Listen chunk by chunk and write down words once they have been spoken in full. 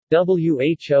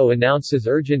WHO announces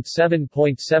urgent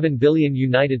 $7.7 billion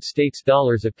United States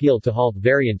dollars appeal to halt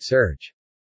variant surge.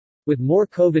 With more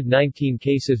COVID-19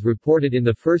 cases reported in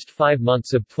the first 5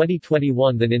 months of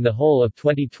 2021 than in the whole of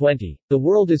 2020, the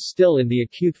world is still in the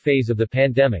acute phase of the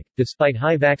pandemic, despite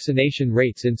high vaccination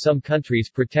rates in some countries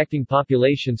protecting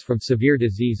populations from severe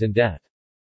disease and death.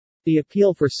 The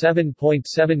appeal for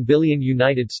 $7.7 billion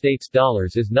United States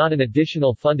dollars is not an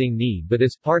additional funding need but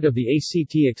is part of the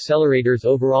ACT Accelerator's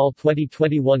overall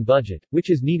 2021 budget,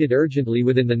 which is needed urgently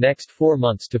within the next 4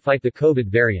 months to fight the COVID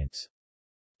variants.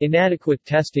 Inadequate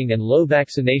testing and low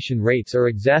vaccination rates are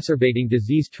exacerbating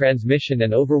disease transmission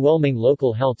and overwhelming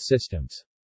local health systems.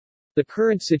 The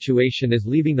current situation is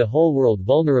leaving the whole world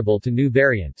vulnerable to new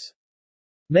variants.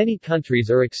 Many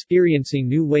countries are experiencing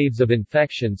new waves of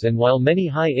infections, and while many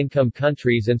high-income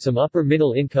countries and some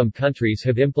upper-middle-income countries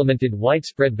have implemented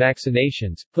widespread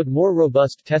vaccinations, put more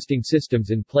robust testing systems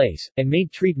in place, and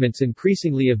made treatments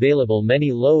increasingly available,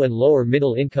 many low- and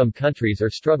lower-middle-income countries are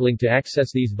struggling to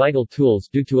access these vital tools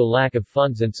due to a lack of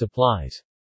funds and supplies.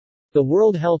 The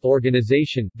World Health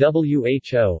Organization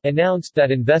 (WHO) announced that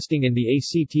investing in the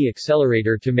ACT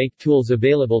Accelerator to make tools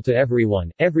available to everyone,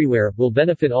 everywhere, will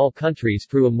benefit all countries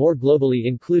through a more globally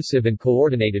inclusive and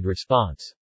coordinated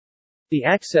response. The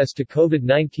Access to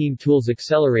COVID-19 Tools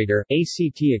Accelerator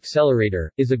 (ACT Accelerator)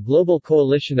 is a global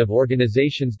coalition of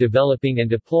organizations developing and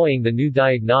deploying the new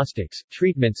diagnostics,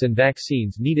 treatments and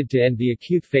vaccines needed to end the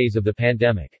acute phase of the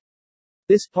pandemic.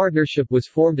 This partnership was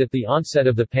formed at the onset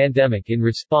of the pandemic in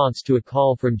response to a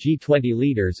call from G20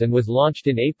 leaders and was launched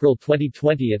in April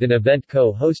 2020 at an event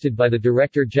co-hosted by the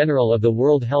Director General of the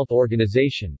World Health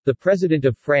Organization, the President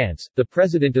of France, the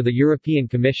President of the European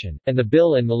Commission, and the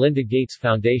Bill and Melinda Gates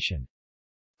Foundation.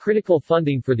 Critical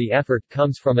funding for the effort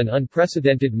comes from an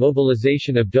unprecedented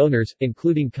mobilization of donors,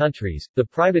 including countries, the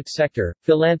private sector,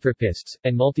 philanthropists,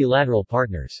 and multilateral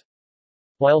partners.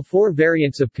 While 4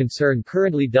 variants of concern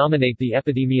currently dominate the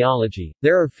epidemiology,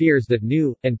 there are fears that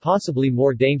new, and possibly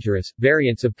more dangerous,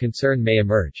 variants of concern may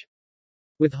emerge.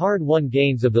 With hard-won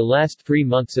gains of the last 3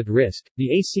 months at risk,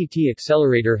 the ACT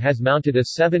Accelerator has mounted a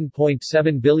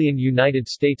 $7.7 billion United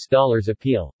States dollars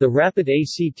appeal, the Rapid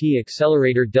ACT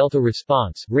Accelerator Delta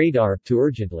Response (RADAR), to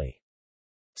urgently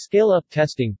scale up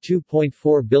testing,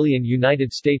 $2.4 billion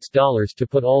United States dollars to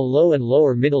put all low and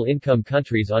lower middle income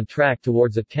countries on track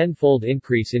towards a 10-fold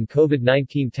increase in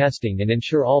COVID-19 testing and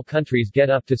ensure all countries get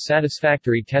up to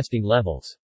satisfactory testing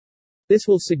levels. This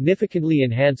will significantly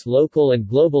enhance local and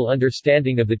global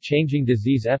understanding of the changing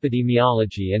disease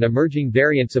epidemiology and emerging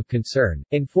variants of concern,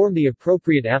 inform the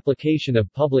appropriate application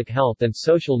of public health and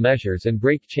social measures and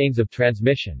break chains of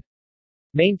transmission.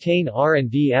 Maintain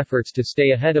R&D efforts to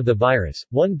stay ahead of the virus,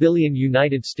 $1 billion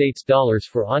United States dollars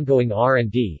for ongoing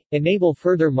R&D, enable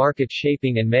further market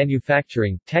shaping and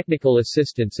manufacturing, technical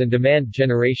assistance and demand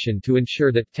generation to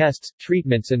ensure that tests,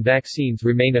 treatments and vaccines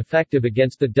remain effective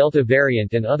against the Delta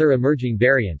variant and other emerging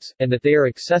variants, and that they are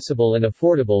accessible and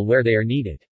affordable where they are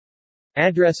needed.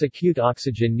 Address acute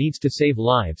oxygen needs to save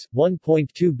lives,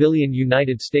 $1.2 billion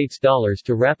United States dollars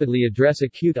to rapidly address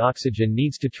acute oxygen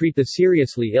needs to treat the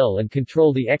seriously ill and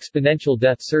control the exponential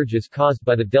death surges caused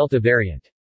by the Delta variant.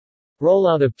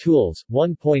 Rollout of tools,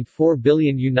 $1.4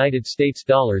 billion United States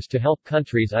dollars to help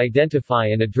countries identify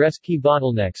and address key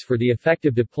bottlenecks for the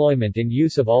effective deployment and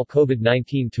use of all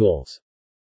COVID-19 tools.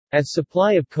 As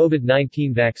supply of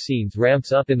COVID-19 vaccines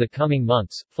ramps up in the coming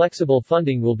months, flexible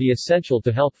funding will be essential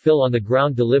to help fill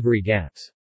on-the-ground delivery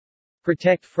gaps.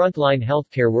 Protect frontline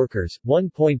healthcare workers,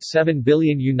 $1.7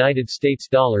 billion United States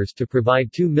dollars to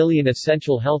provide 2 million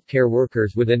essential healthcare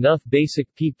workers with enough basic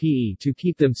PPE to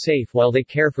keep them safe while they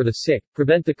care for the sick,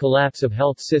 prevent the collapse of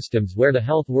health systems where the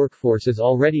health workforce is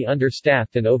already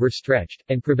understaffed and overstretched,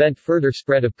 and prevent further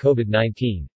spread of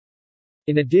COVID-19.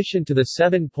 In addition to the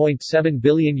 $7.7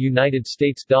 billion United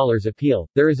States dollars appeal,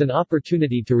 there is an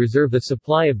opportunity to reserve the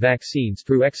supply of vaccines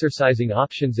through exercising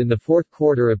options in the fourth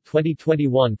quarter of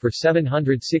 2021 for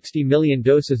 760 million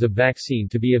doses of vaccine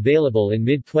to be available in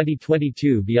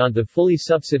mid-2022 beyond the fully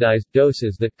subsidized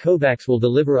doses that COVAX will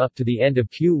deliver up to the end of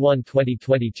Q1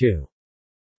 2022.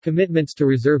 Commitments to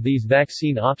reserve these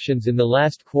vaccine options in the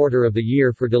last quarter of the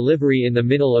year for delivery in the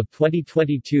middle of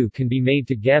 2022 can be made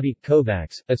to Gavi,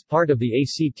 COVAX, as part of the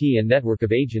ACT and network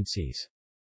of agencies.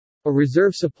 A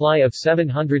reserve supply of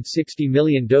 760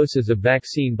 million doses of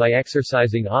vaccine by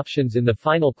exercising options in the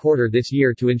final quarter this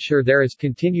year to ensure there is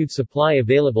continued supply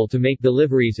available to make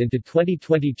deliveries into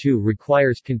 2022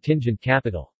 requires contingent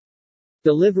capital.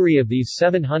 Delivery of these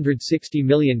 760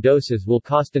 million doses will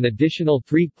cost an additional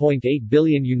 $3.8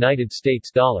 billion United States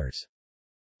dollars.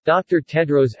 Dr.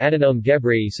 Tedros Adhanom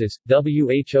Ghebreyesus,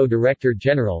 WHO Director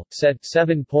General, said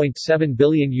 $7.7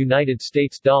 billion United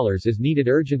States dollars is needed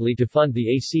urgently to fund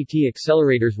the ACT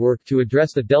Accelerator's work to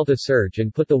address the Delta surge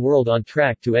and put the world on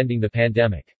track to ending the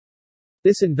pandemic.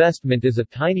 This investment is a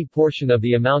tiny portion of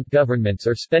the amount governments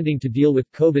are spending to deal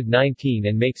with COVID-19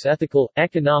 and makes ethical,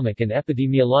 economic and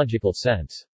epidemiological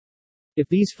sense. If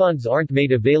these funds aren't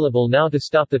made available now to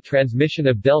stop the transmission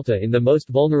of Delta in the most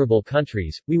vulnerable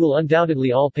countries, we will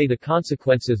undoubtedly all pay the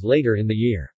consequences later in the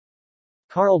year.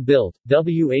 Carl Bildt,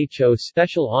 WHO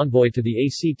Special Envoy to the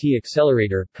ACT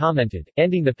Accelerator, commented,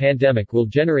 "Ending the pandemic will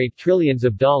generate trillions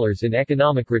of dollars in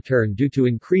economic return due to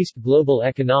increased global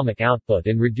economic output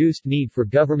and reduced need for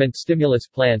government stimulus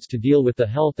plans to deal with the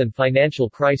health and financial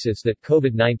crisis that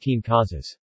COVID-19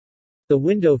 causes. The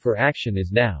window for action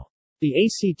is now." The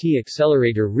ACT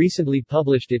Accelerator recently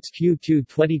published its Q2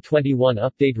 2021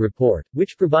 update report,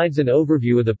 which provides an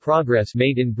overview of the progress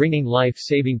made in bringing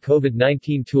life-saving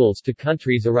COVID-19 tools to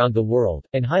countries around the world,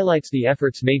 and highlights the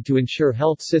efforts made to ensure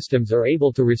health systems are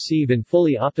able to receive and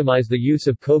fully optimize the use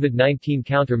of COVID-19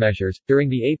 countermeasures, during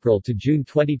the April to June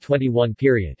 2021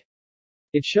 period.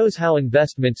 It shows how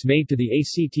investments made to the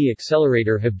ACT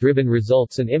Accelerator have driven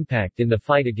results and impact in the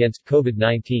fight against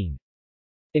COVID-19.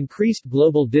 Increased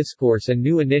global discourse and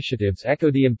new initiatives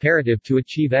echo the imperative to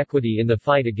achieve equity in the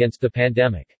fight against the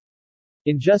pandemic.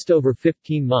 In just over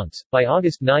 15 months, by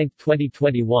August 9,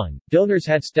 2021, donors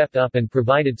had stepped up and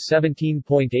provided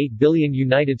 $17.8 billion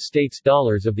United States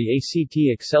dollars of the ACT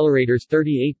Accelerator's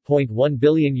 $38.1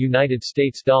 billion United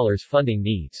States dollars funding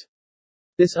needs.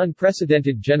 This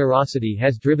unprecedented generosity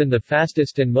has driven the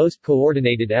fastest and most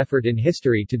coordinated effort in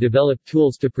history to develop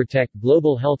tools to protect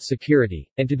global health security,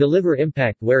 and to deliver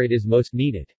impact where it is most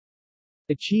needed.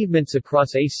 Achievements across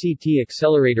ACT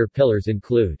Accelerator pillars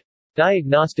include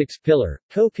Diagnostics Pillar,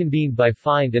 co-convened by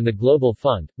FIND and the Global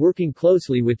Fund, working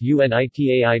closely with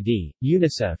UNITAID,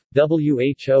 UNICEF,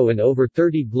 WHO and over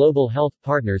 30 global health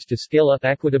partners to scale up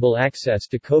equitable access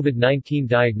to COVID-19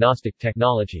 diagnostic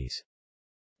technologies.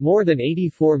 More than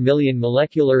 84 million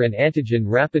molecular and antigen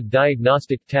rapid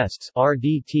diagnostic tests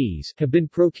 (RDTs) have been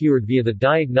procured via the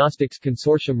Diagnostics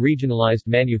Consortium. Regionalized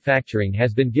manufacturing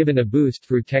has been given a boost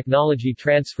through technology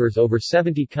transfers. Over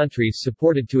 70 countries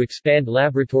supported to expand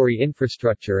laboratory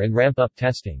infrastructure and ramp up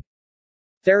testing.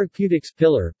 Therapeutics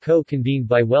Pillar, co-convened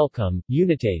by Wellcome,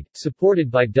 UNITAID, supported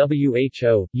by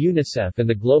WHO, UNICEF and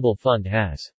the Global Fund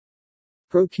has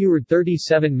procured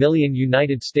 37 million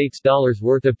United States dollars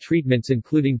worth of treatments,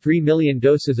 including 3 million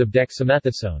doses of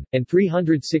dexamethasone, and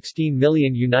 316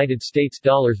 million United States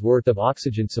dollars worth of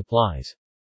oxygen supplies.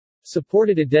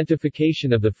 Supported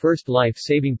identification of the first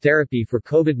life-saving therapy for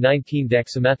COVID-19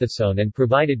 dexamethasone and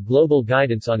provided global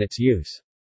guidance on its use.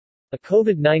 A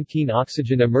COVID-19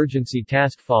 oxygen emergency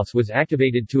task force was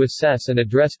activated to assess and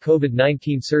address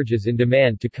COVID-19 surges in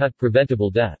demand to cut preventable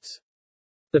deaths.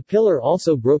 The pillar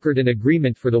also brokered an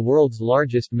agreement for the world's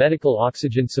largest medical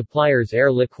oxygen suppliers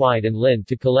Air Liquide and Lind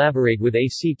to collaborate with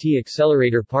ACT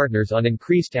Accelerator partners on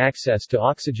increased access to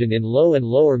oxygen in low and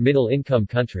lower middle-income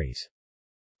countries.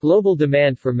 Global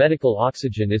demand for medical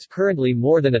oxygen is currently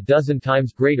more than a dozen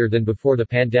times greater than before the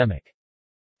pandemic.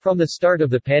 From the start of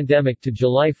the pandemic to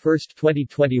July 1,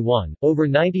 2021, over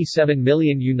 97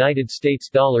 million United States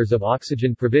dollars of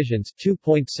oxygen provisions,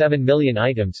 2.7 million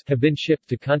items, have been shipped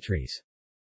to countries.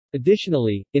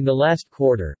 Additionally, in the last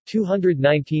quarter,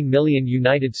 219 million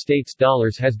United States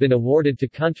dollars has been awarded to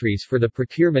countries for the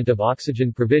procurement of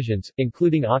oxygen provisions,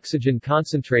 including oxygen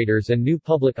concentrators and new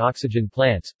public oxygen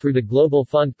plants, through the Global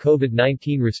Fund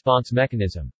COVID-19 Response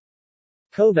Mechanism.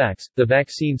 COVAX, the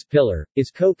vaccines pillar,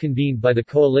 is co-convened by the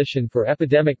Coalition for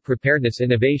Epidemic Preparedness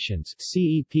Innovations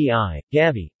 (CEPI),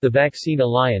 Gavi, the Vaccine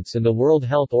Alliance and the World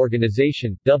Health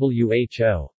Organization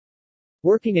 (WHO).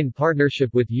 Working in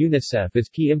partnership with UNICEF as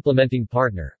key implementing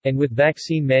partner, and with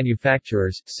vaccine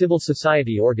manufacturers, civil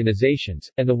society organizations,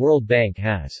 and the World Bank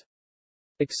has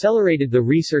accelerated the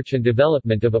research and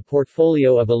development of a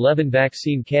portfolio of 11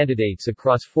 vaccine candidates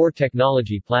across 4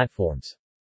 technology platforms.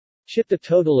 Shipped a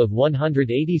total of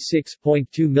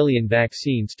 186.2 million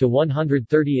vaccines to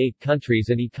 138 countries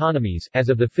and economies as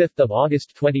of 5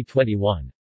 August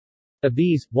 2021. Of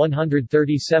these,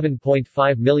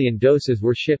 137.5 million doses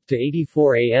were shipped to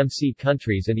 84 AMC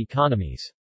countries and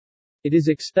economies. It is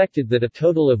expected that a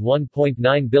total of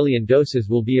 1.9 billion doses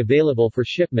will be available for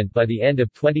shipment by the end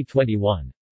of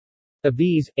 2021. Of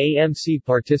these, AMC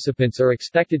participants are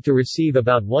expected to receive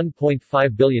about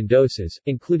 1.5 billion doses,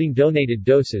 including donated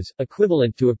doses,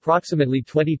 equivalent to approximately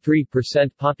 23%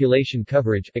 population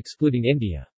coverage, excluding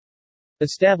India.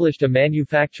 Established a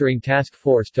manufacturing task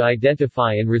force to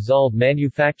identify and resolve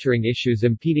manufacturing issues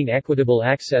impeding equitable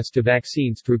access to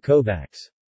vaccines through COVAX.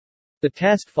 The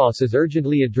task force is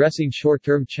urgently addressing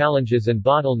short-term challenges and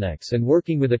bottlenecks and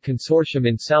working with a consortium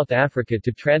in South Africa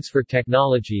to transfer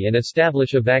technology and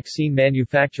establish a vaccine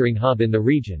manufacturing hub in the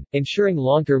region, ensuring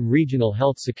long-term regional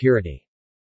health security.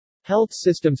 Health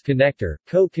Systems Connector,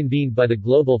 co-convened by the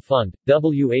Global Fund,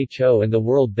 WHO and the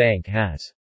World Bank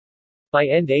has, by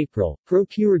end April,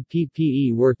 procured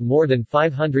PPE worth more than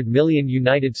 $500 million,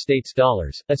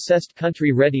 assessed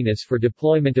country readiness for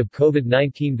deployment of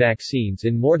COVID-19 vaccines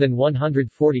in more than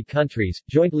 140 countries,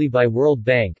 jointly by World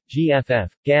Bank, GFF,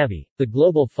 Gavi, the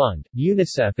Global Fund,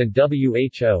 UNICEF and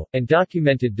WHO, and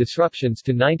documented disruptions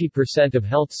to 90% of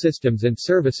health systems and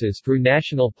services through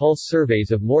national pulse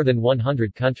surveys of more than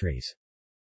 100 countries.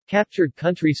 Captured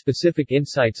country-specific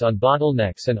insights on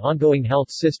bottlenecks and ongoing health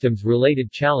systems-related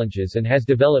challenges and has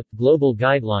developed global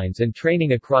guidelines and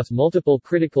training across multiple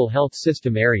critical health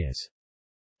system areas.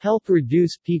 Help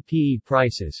reduce PPE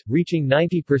prices, reaching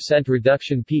 90%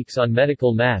 reduction peaks on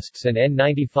medical masks and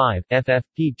N95,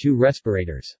 FFP2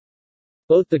 respirators.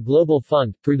 Both the Global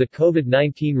Fund, through the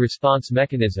COVID-19 Response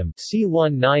Mechanism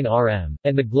C19RM,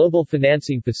 and the Global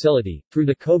Financing Facility, through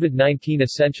the COVID-19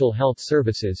 Essential Health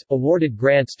Services, awarded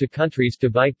grants to countries to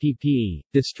buy PPE,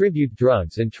 distribute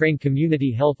drugs and train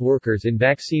community health workers in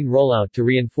vaccine rollout to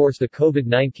reinforce the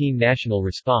COVID-19 national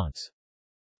response.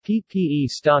 PPE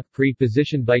stock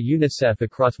pre-positioned by UNICEF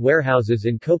across warehouses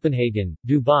in Copenhagen,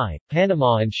 Dubai,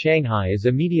 Panama and Shanghai is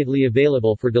immediately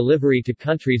available for delivery to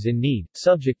countries in need,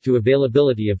 subject to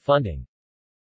availability of funding.